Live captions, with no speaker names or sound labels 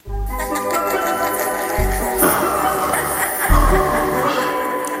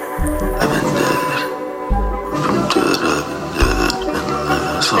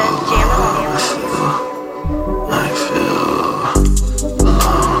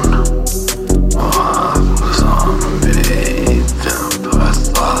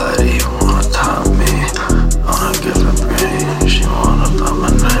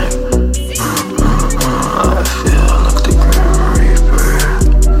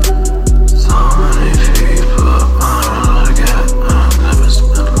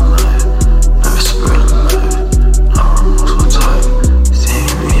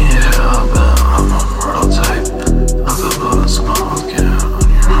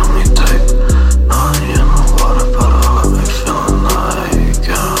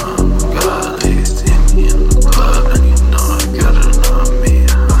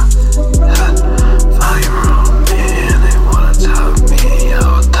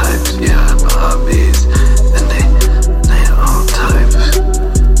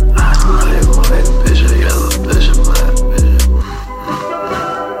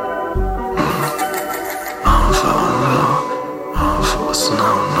what's no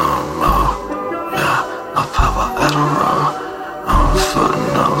more. Yeah, I pop a Adderall. I'm for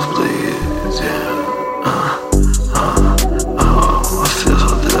nosebleeds, yeah. I feel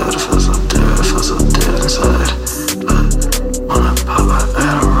so dead, I feel so dead inside. But when I pop a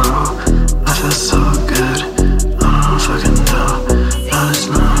Adderall, I feel so good. I don't fucking know. I just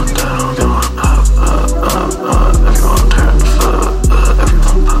know that I'm going up. Everyone turn the fuck up.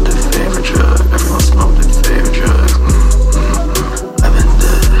 Everyone pop their favorite drug. Everyone smoke their favorite drug. I've been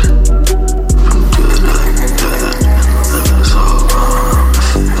dead. I'm good, I've been dead. And living so long.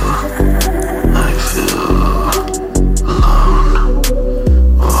 I feel alone.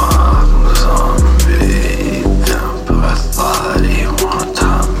 Walking the zombie. Down by body. Wanna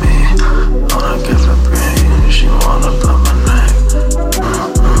top me. Wanna give her brain. She wanna love my neck.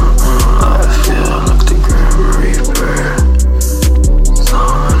 I feel like the Grim Reaper. So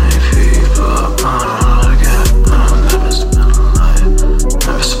many people I don't get. I've never spent a life.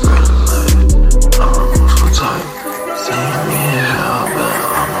 Never spread a light. I'm a muscle type. See me hell, but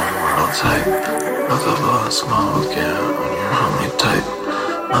I'm a mortal type. Look up all the smoke, yeah, when you're homie type.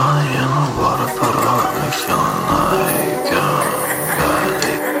 Only in the water, but I feeling